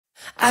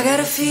I got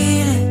a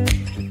feeling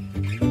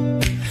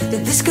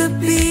that this could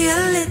be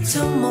a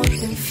little more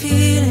than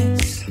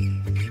feelings.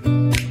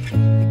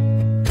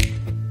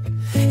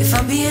 If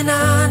I'm being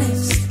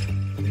honest,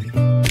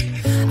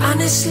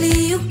 honestly,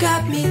 you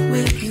got me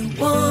where you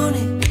want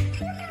it.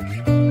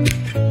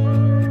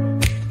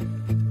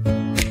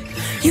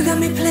 You got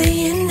me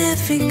playing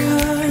every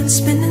card and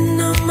spending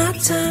all my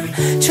time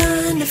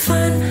trying to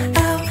find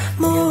out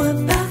more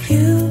about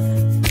you.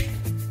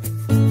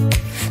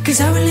 'Cause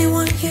I really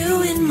want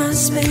you in my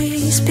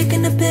space,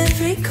 picking up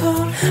every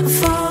call, I'm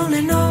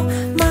falling, all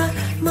my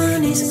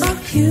money's on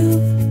you.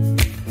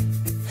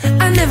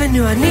 I never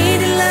knew I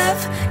needed love,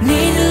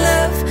 needed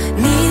love,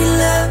 needed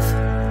love.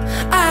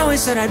 I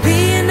always thought I'd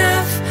be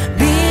enough,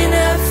 be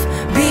enough,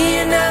 be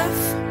enough.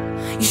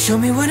 You show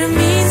me what it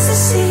means to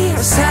see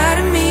outside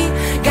of me.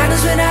 God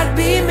knows what I'd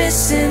be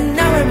missing.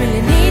 Now I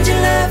really need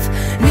your love,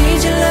 need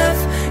your love,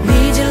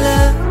 need your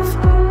love.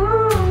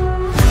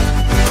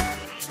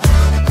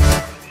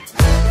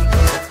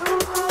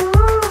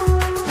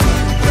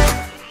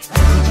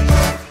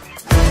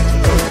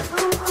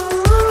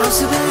 I'm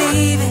still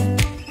believing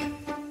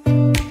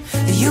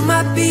that you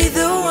might be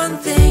the one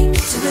thing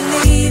to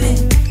believe in.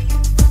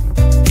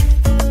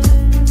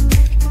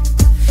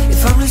 If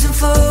I'm losing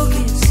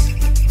focus,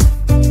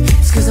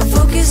 it's 'cause I'm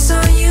focused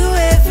on you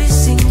every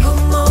single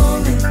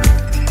moment.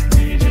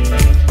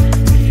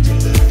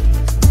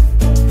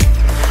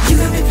 You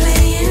got me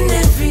playing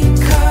every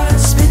card,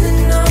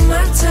 spending all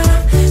my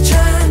time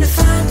trying to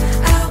find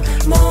out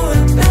more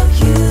about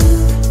you.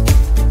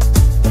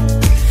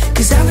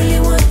 'Cause I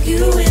really want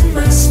you in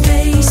my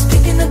space,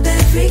 picking up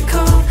every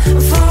call,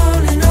 I'm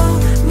falling, all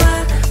my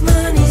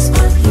money's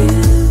on you.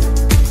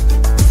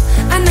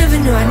 I never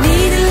knew I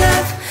needed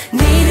love,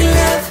 needed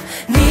love,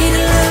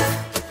 needed love.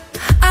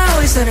 I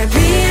always thought I'd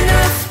be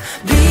enough,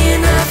 be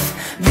enough,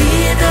 be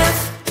enough.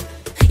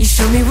 You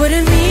show me what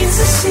it means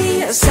to see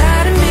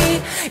outside of me.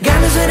 God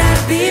knows what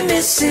I'd be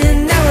missing.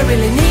 Now I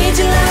really need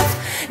your love,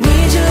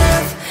 need your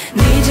love,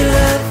 need your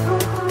love.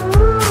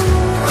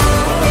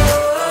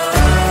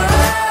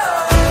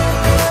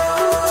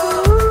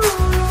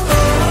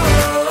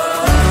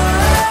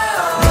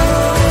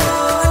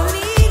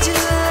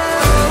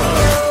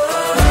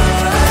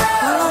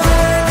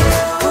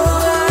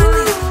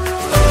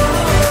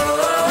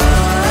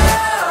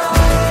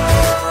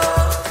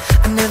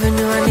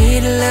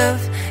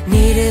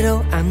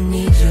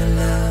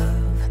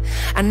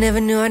 I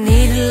never knew I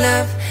needed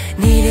love,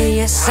 needed,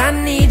 yes, I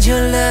need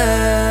your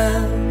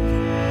love.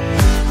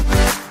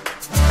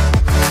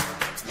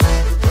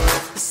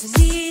 Yes, I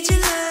need your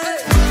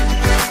love.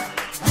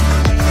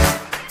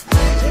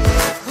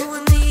 Oh, I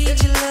need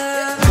your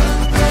love.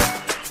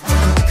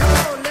 Come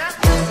on now.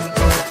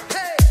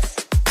 Hey.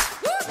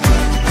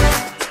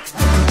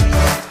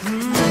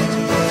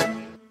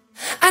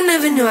 I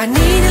never knew I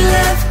needed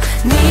love,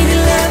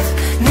 needed love,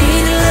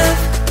 needed love.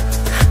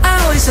 I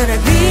always thought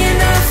I'd be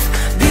enough,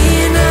 be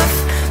enough,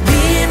 be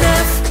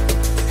enough.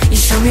 You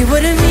show me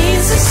what it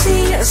means to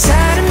see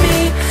outside of me.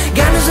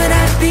 God knows what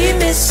I'd be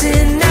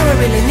missing. Now I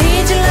really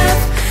need your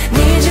love,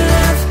 need your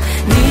love,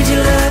 need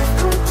your love.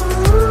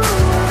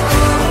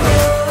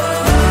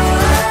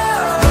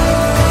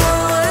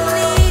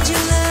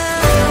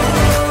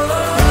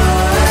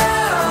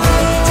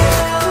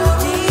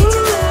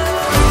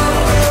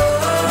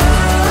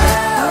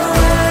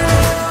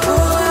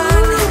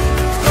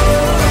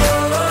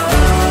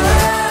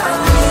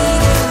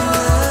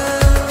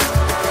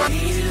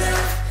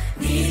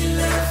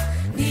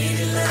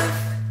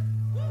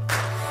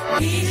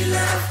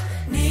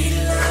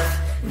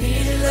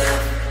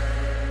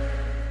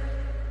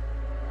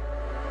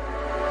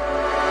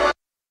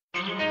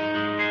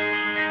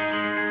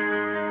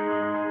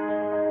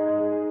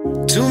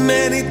 Too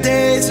many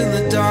days in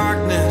the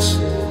darkness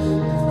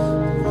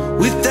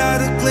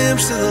without a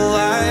glimpse of the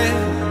light.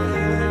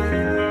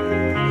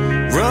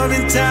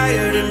 Running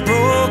tired and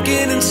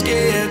broken and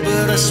scared,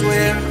 but I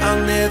swear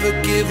I'll never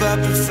give up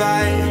the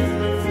fight.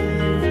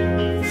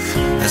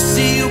 I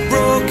see you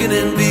broken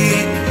and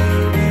beat,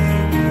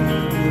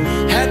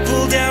 head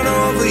pulled down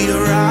over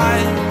your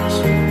eyes.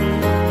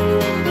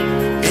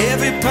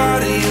 Every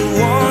part of you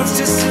wants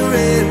to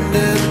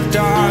surrender, but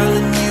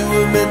darling, you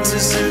were meant to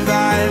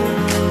survive.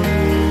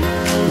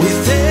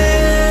 With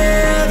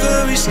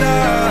every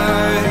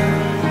star,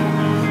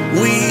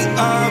 we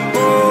are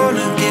born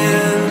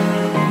again.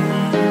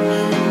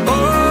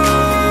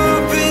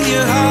 Open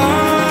your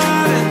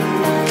heart,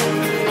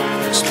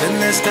 spend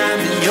less time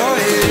in your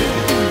head.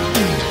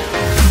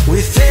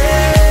 With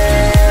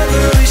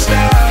every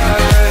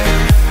star,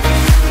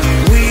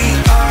 we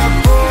are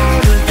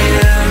born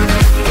again.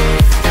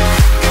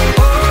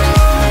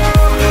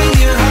 Open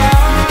your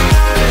heart,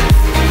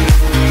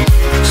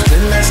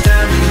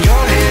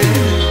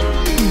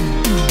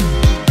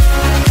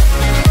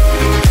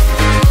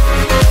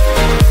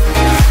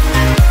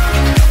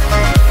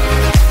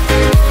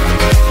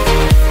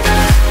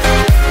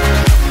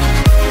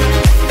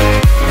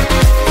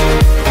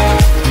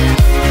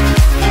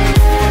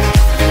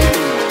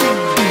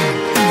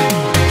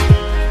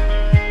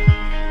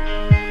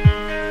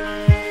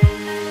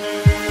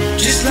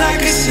 just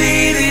like a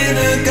seed in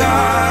a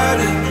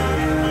garden.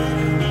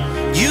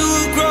 You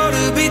will grow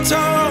to be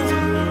tall,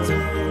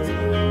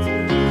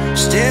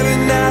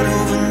 staring out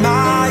over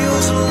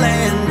miles of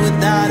land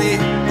without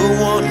ever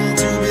wanting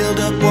to build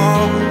up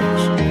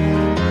walls.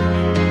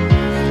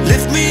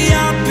 Lift me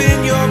up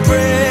in your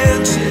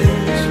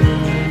branches,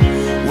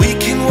 we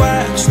can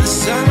watch the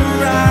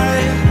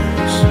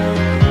sunrise.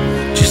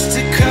 Just a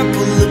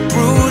couple of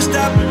bruised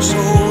up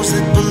souls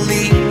that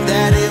believe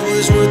that it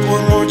was worth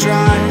one more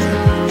try.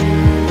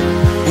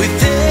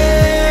 With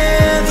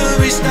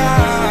every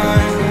star,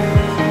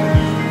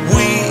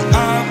 we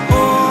are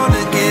born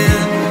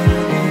again.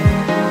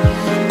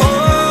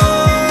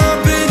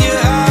 Open your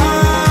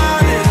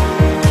heart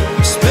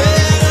and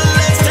spend the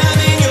last time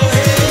in your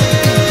head.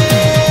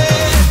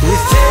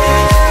 With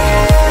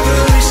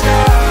every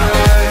star,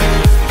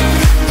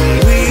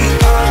 we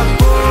are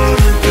born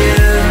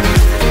again.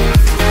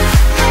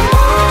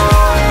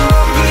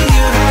 Open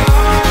your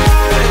heart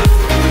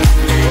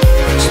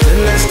and spend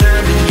the last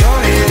time in your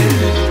head.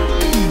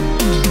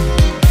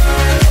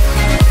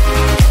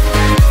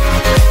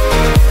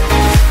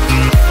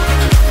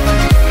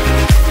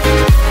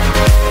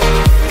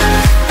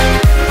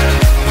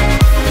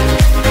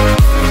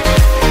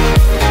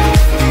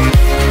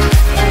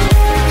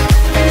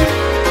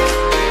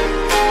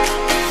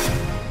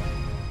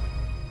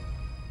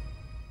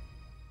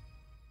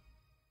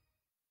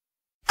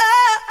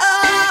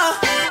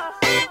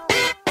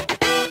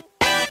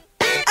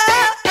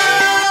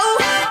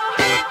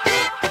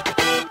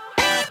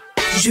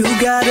 You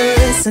gotta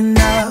listen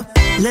up,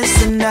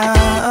 listen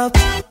up.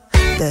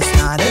 There's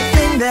not a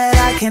thing that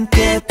I can't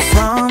get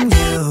from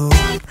you.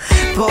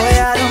 Boy,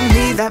 I don't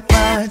need that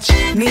much,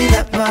 need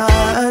that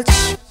much.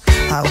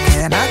 How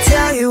can I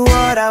tell you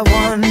what I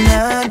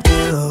wanna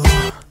do?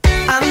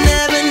 I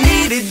never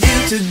needed you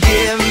to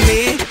give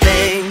me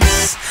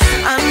things.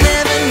 I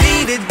never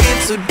needed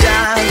gifts or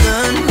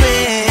diamond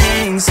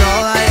rings.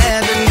 All I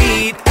ever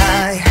need,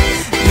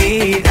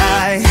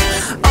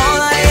 all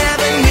I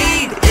ever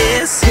need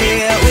is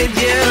here with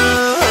you.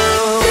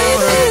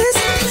 There's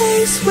a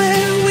place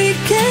where we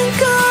can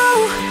go,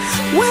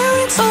 where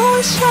it's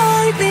always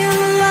shining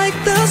like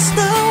the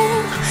snow.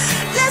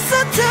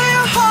 Listen to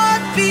your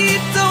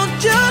heartbeat, don't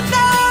you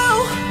know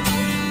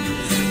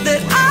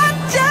that I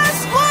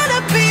just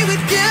wanna be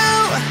with you?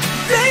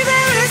 Baby,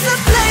 there is a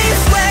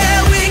place where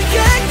we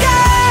can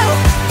go,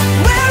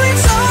 where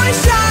it's always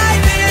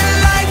shining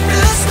like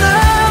the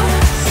snow.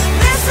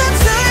 Listen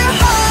to your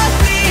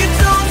heartbeat,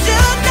 don't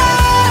you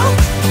know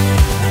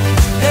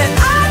that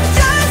I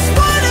just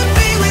wanna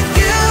be with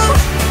you?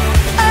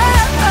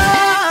 Oh,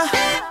 oh.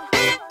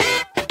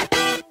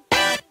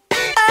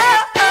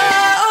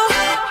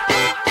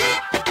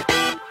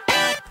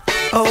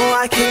 Oh,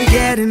 I can't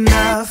get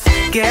enough,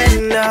 get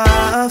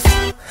enough.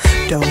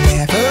 Don't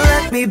ever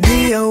let me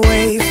be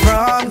away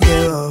from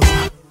you.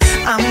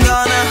 I'm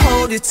gonna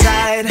hold you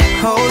tight,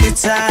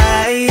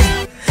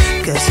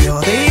 cause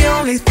you're the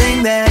only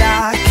thing that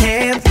I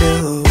can't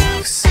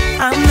lose.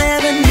 I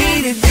never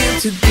needed you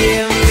to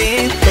give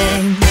me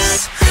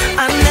things.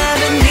 I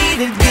never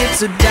needed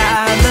gifts or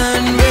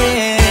diamond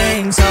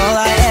rings. All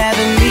I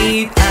ever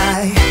need,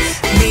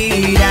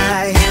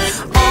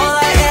 all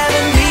I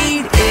ever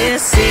need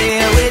is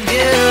here with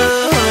you.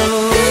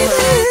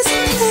 There's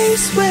a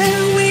place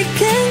where we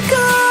can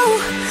go,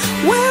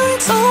 where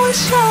it's always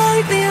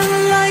shining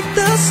like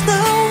the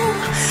snow.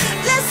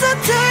 Listen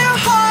to your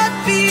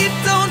heartbeat,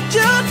 don't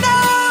you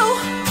know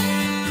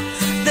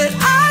that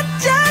I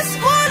just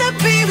wanna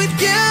be with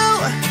you?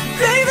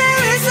 Baby,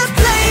 there is a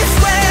place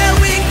where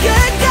we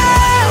can go,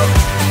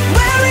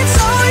 where it's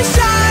always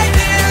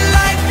shining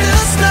like the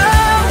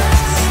snow.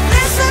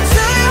 Listen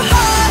to your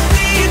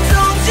heartbeat,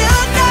 don't you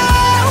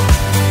know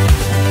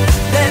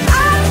that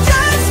I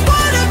just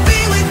wanna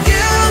be with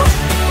you?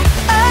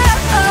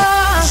 Oh,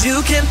 oh. You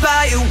can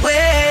buy your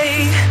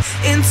way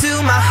into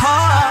my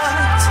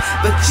heart,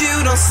 but you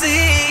don't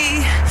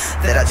see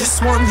that I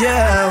just want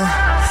you.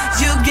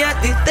 You get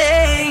me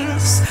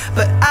things,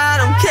 but I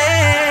don't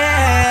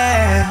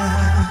care.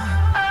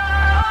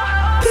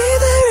 Baby,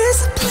 there is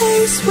a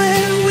place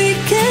where we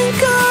can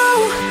go,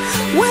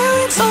 where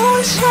it's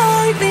always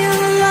shining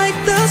like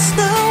the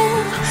snow.